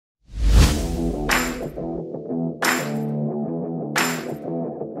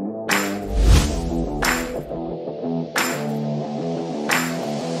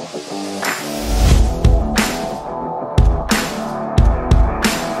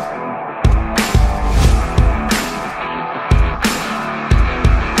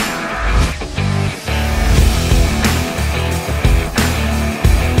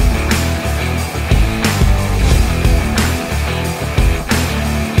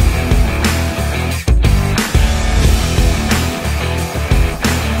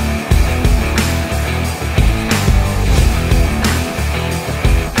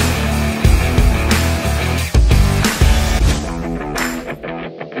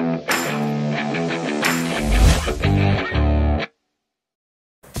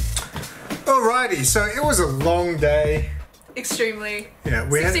Alrighty, so it was a long day. Extremely. Yeah,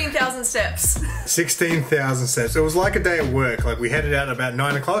 16,000 steps. 16,000 steps. It was like a day at work. Like we headed out about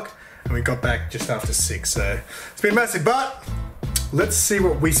 9 o'clock and we got back just after 6. So it's been massive, but let's see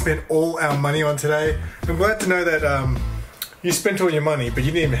what we spent all our money on today. I'm glad to know that you spent all your money, but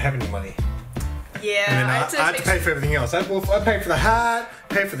you didn't even have any money. Yeah, and then I had to pay for everything else. I paid for the hat,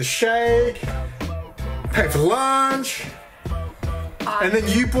 paid for the shake, paid for lunch. And then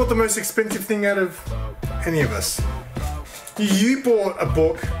you bought the most expensive thing out of any of us. You bought a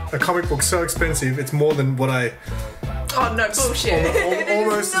book, a comic book so expensive, it's more than what I... Oh no, bullshit.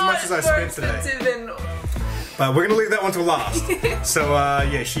 Almost as much as I spent today. But we're going to leave that one to last. So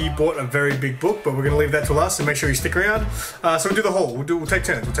yeah, she bought a very big book, but we're going to leave that to last, so make sure you stick around. So we'll do the haul, we'll take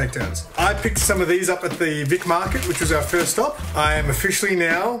turns, I picked some of these up at the Vic Market, which was our first stop. I am officially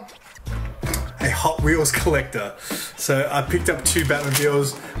now a Hot Wheels collector. So I picked up 2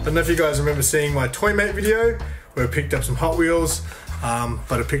 Batmobiles. I don't know if you guys remember seeing my Toy Mate video where I picked up some Hot Wheels,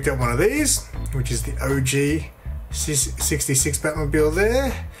 but I picked up one of these, which is the OG 66 Batmobile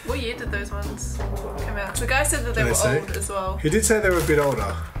there. What year did those ones come out? The guy said that they were old as well. He did say they were a bit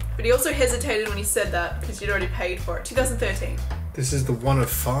older. But he also hesitated when he said that because you'd already paid for it. 2013. This is the 1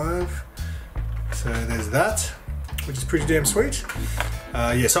 of 5. So there's that, which is pretty damn sweet.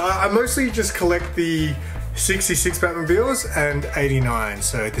 Yeah, so I mostly just collect the 66 Batmobiles and 89.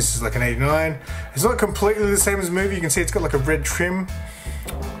 So this is like an 89. It's not completely the same as the movie. You can see it's got like a red trim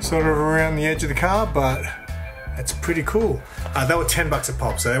sort of around the edge of the car, but it's pretty cool. They were 10 bucks a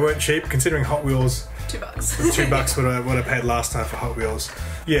pop, so they weren't cheap considering Hot Wheels. $2. $2 what I paid last time for Hot Wheels.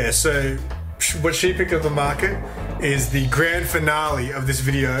 Yeah, so what she picked up the market is the grand finale of this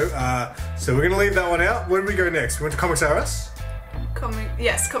video. So we're gonna leave that one out. Where do we go next? We went to CaptainSaro?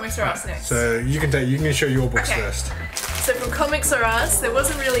 Yes, CaptainSaro next. So you can show your books first. So from CaptainSaro, there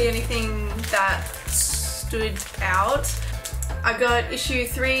wasn't really anything that stood out. I got issue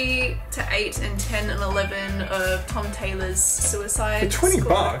 3 to 8 and 10 and 11 of Tom Taylor's Suicide For 20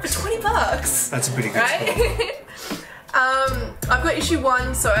 bucks? For 20 bucks! That's a pretty good score. I've got issue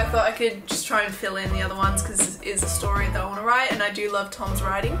 1, so I thought I could just try and fill in the other ones because it is a story that I want to write, and I do love Tom's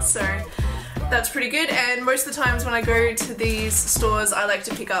writing, so that's pretty good. And most of the times when I go to these stores, I like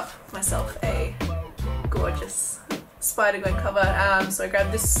to pick up myself a gorgeous Spider-Gwen cover. So I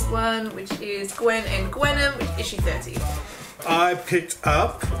grabbed this one, which is Gwen and Gwenom, which is issue 30. I picked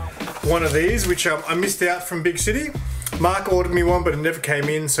up one of these, which I missed out from Big City. Mark ordered me one, but it never came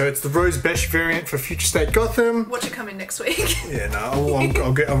in, so it's the Rose Besh variant for Future State Gotham. Watch it come in next week. Yeah, no,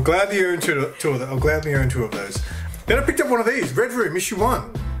 I'll gladly own two of those. Then I picked up one of these, Red Room, issue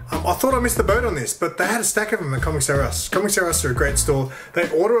 1. I thought I missed the boat on this, but they had a stack of them at CaptainSaro. CaptainSaro are a great store. They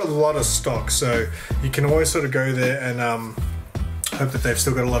order a lot of stock, so you can always sort of go there and hope that they've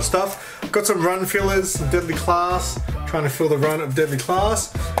still got a lot of stuff. Got some run fillers, some Deadly Class, trying to fill the run of Deadly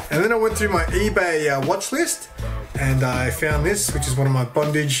Class. And then I went through my eBay watch list and I found this, which is one of my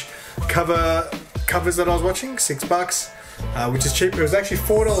bondage covers that I was watching, $6, which is cheap. It was actually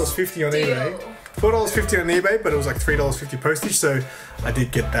 $4.50 on eBay. $4.50 on eBay, but it was like $3.50 postage, so I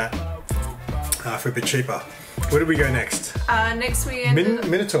did get that for a bit cheaper. Where did we go next? Next we ended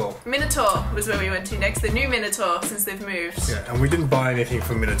Minotaur. Minotaur was where we went to next, the new Minotaur since they've moved. Yeah, and we didn't buy anything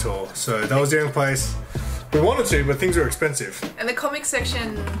from Minotaur, so that was the only place we wanted to, but things were expensive. And the comic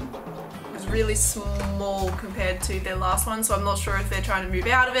section was really small compared to their last one, so I'm not sure if they're trying to move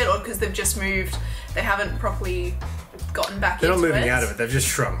out of it or because they've just moved, they haven't properly gotten back into it. They're not moving out of it, they've just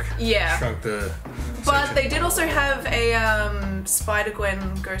shrunk. Yeah. Shrunk the But section. they did also have a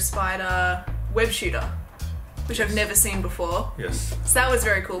Spider-Gwen Ghost Spider web shooter, which I've never seen before. Yes. So that was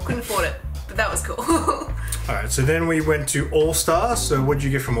very cool. Couldn't afford it, but that was cool. Alright, so then we went to All Star. So what did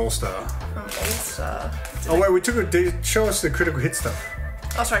you get from All Star? From All Star. Oh wait, we took show us the Critical Hit stuff.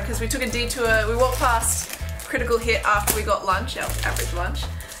 Oh sorry, because we took a detour. We walked past Critical Hit after we got lunch, our average lunch.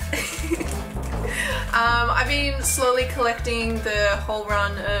 I've been slowly collecting the whole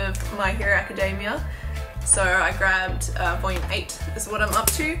run of My Hero Academia. So I grabbed volume 8 is what I'm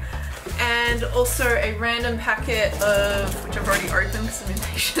up to. And also a random packet of, which I've already opened because I'm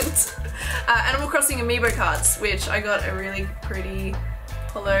impatient, Animal Crossing amiibo cards, which I got a really pretty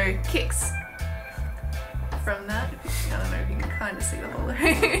holo Kicks from that. I don't know if you can kind of see the holo.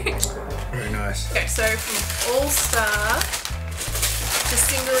 Very nice. Okay, so from All Star, just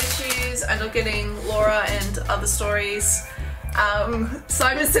single issues, I ended up getting Laura and Other Stories.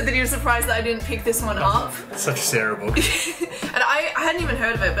 Simon said that he was surprised that I didn't pick this one up. Such a Sarah book. And I hadn't even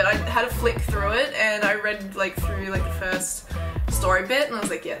heard of it, but I had a flick through it and I read through the first story bit and I was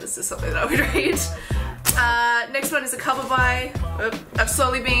like, yeah, this is something that I would read. Next one is a cover by. I've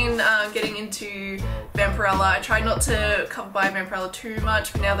slowly been getting into Vampirella. I tried not to cover by Vampirella too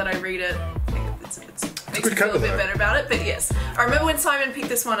much, but now that I read it, I think it makes me feel a bit better about it. But yes, I remember when Simon picked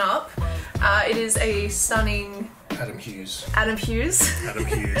this one up. It is a stunning Adam Hughes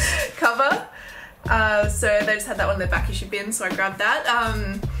cover. So they just had that one in their back issue bin, so I grabbed that.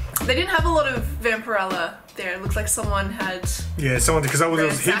 They didn't have a lot of Vampirella there. It looked like someone had. Yeah, someone, because I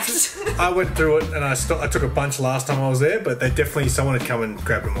went through it and I took a bunch last time I was there, but someone had come and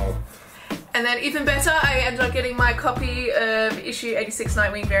grabbed them all. And then even better, I ended up getting my copy of issue 86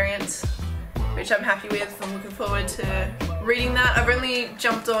 Nightwing variant, which I'm happy with. I'm looking forward to reading that. I've only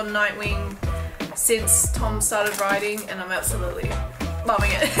jumped on Nightwing since Tom started writing, and I'm absolutely loving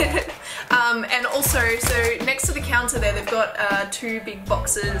it. And also, so next to the counter there, they've got 2 big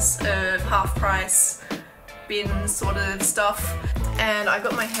boxes of half price bin sort of stuff, and I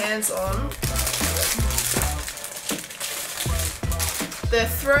got my hands on the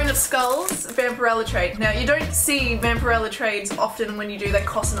Throne of Skulls Vampirella trade. Now, you don't see Vampirella trades often. When you do, they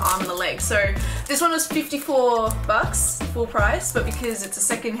cost an arm and a leg. So this one was $54 full price, but because it's a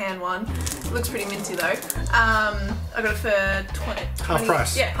second-hand one, it looks pretty minty though. I got it for 20 half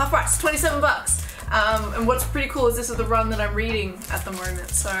price. Yeah, half price, $27. And what's pretty cool is this is the run that I'm reading at the moment,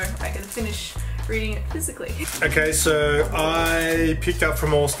 so I can finish reading it physically. Okay, so I picked up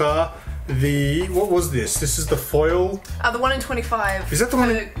from All Star what was this? This is the foil. The 1 in 25. Is that the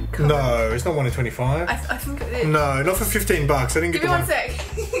one? No, it's not 1 in 25. I think it is. No, not for $15. I didn't get Give me one sec.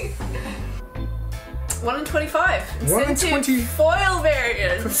 1 in 25. 1 in 20 foil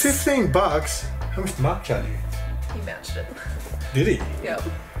variant. For $15? How much did Mark charge you? He matched it. Did he? Yep.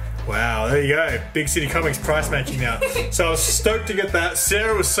 Wow, there you go. Big City Comics price matching now. So I was stoked to get that.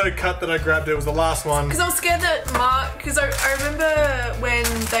 Sarah was so cut that I grabbed it. It was the last one. Because I was scared that Mark, because I remember when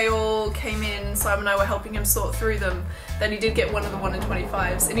they all came in, Simon and I were helping him sort through them, that he did get one of the 1 in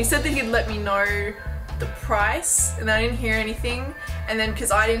 25s. And he said that he'd let me know the price, and I didn't hear anything. And then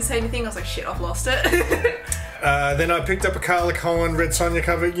because I didn't say anything, I was like, shit, I've lost it. Then I picked up a Carla Cohen Red Sonja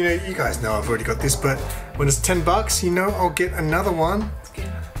cover. You know, you guys know I've already got this, but when it's $10, you know I'll get another one. It's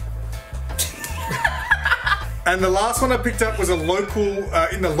good. And the last one I picked up was a local,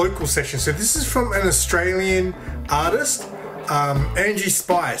 in the local section. So this is from an Australian artist, Angie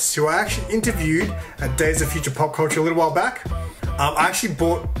Spice, who I actually interviewed at Days of Future Pop Culture a little while back. I actually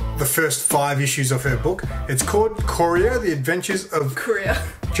bought the first 5 issues of her book. It's called Courier, The Adventures of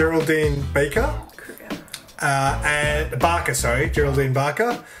Geraldine Baker. Geraldine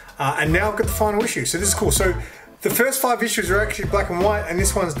Barker. And now I've got the final issue, so this is cool. So the first 5 issues are actually black and white, and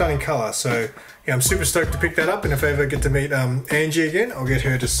this one's done in colour. So yeah, I'm super stoked to pick that up, and if I ever get to meet Angie again, I'll get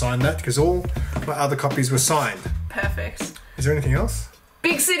her to sign that, because all my other copies were signed. Perfect. Is there anything else?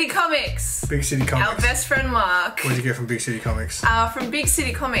 Big City Comics. Big City Comics. Our best friend Mark. What did you get from Big City Comics? From Big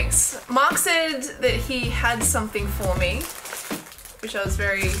City Comics, Mark said that he had something for me, which I was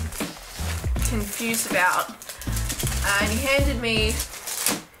very confused about. And he handed me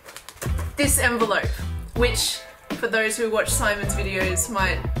this envelope, which, for those who watch Simon's videos,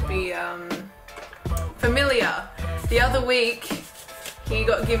 might be familiar. The other week, he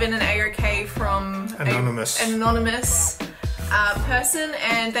got given an AOK from an anonymous person,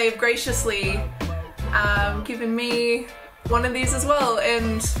 and they've graciously given me one of these as well.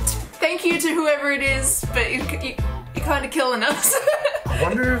 And thank you to whoever it is, but you're kind of killing us. I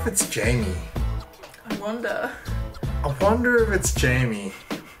wonder if it's Jamie. I wonder if it's Jamie.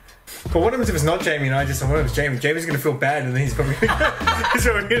 But what happens if it's not Jamie and I just, what if it's Jamie? Jamie's going to feel bad, and then he's probably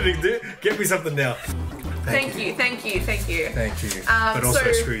going to get me something now. Thank you. Thank you. But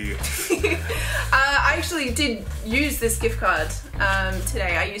also screw you. I actually did use this gift card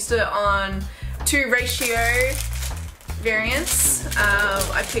today. I used it on 2 ratio variants.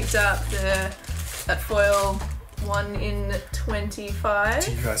 I picked up that foil 1 in 25.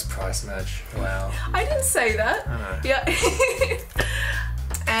 Do you guys price match? Wow. I didn't say that. I know. Yeah.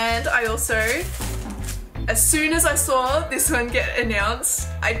 And I also, as soon as I saw this one get announced,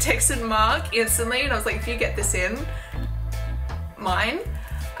 I texted Mark instantly, and I was like, if you get this in, mine.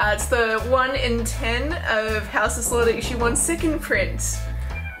 It's the 1 in 10 of House of Slaughter issue 1 second print.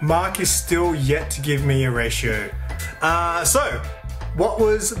 Mark is still yet to give me a ratio. So, what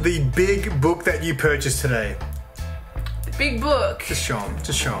was the big book that you purchased today? The big book? Just show him.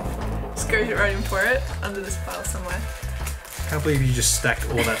 Just go right in for it, under this pile somewhere. I can't believe you just stacked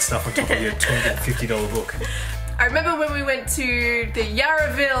all that stuff on top of your $250 book. I remember when we went to the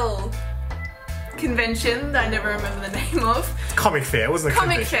Yarraville convention that I never remember the name of. Comic Fair, wasn't it?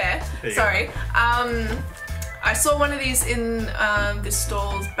 Comic Fair, sorry. I saw one of these in this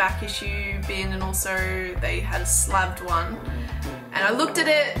store's back issue bin, and also they had a slabbed one. And I looked at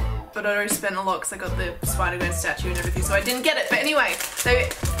it, but I already spent a lot because I got the Spider-Man statue and everything, so I didn't get it. But anyway, they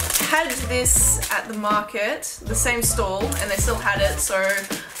had this at the market, the same stall, and they still had it, so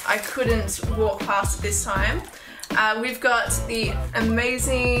I couldn't walk past it this time. We've got the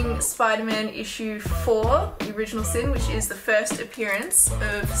amazing Spider-Man issue 4, the original sin, which is the first appearance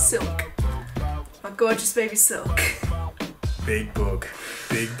of Silk. My gorgeous baby Silk. Big book.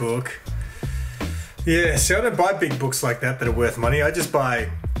 Big book. Yeah, see, I don't buy big books like that are worth money. I just buy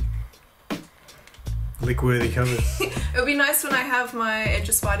lick-worthy covers. It would be nice when I have my Edge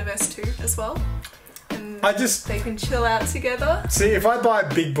of Spider-Verse 2 as well. And they can chill out together. See, if I buy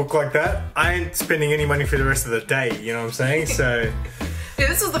a big book like that, I ain't spending any money for the rest of the day, you know what I'm saying? So yeah,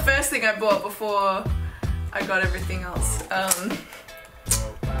 this was the first thing I bought before I got everything else.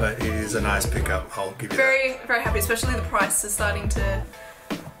 But it is a nice pickup, I'll give you very, that. Very happy, especially the price is starting to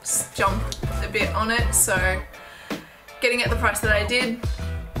jump a bit on it, so getting it at the price that I did,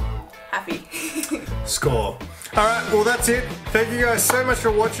 happy. Score. Alright, well that's it. Thank you guys so much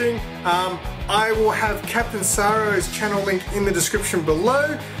for watching. I will have CaptainSaro's channel link in the description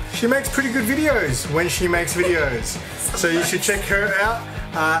below. She makes pretty good videos when she makes videos. So you should check her out.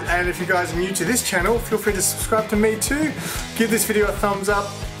 And if you guys are new to this channel, feel free to subscribe to me too. Give this video a thumbs up.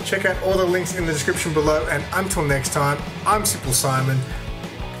 Check out all the links in the description below. And until next time, I'm Simple Simon.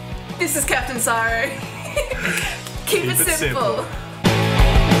 This is CaptainSaro. Keep it simple.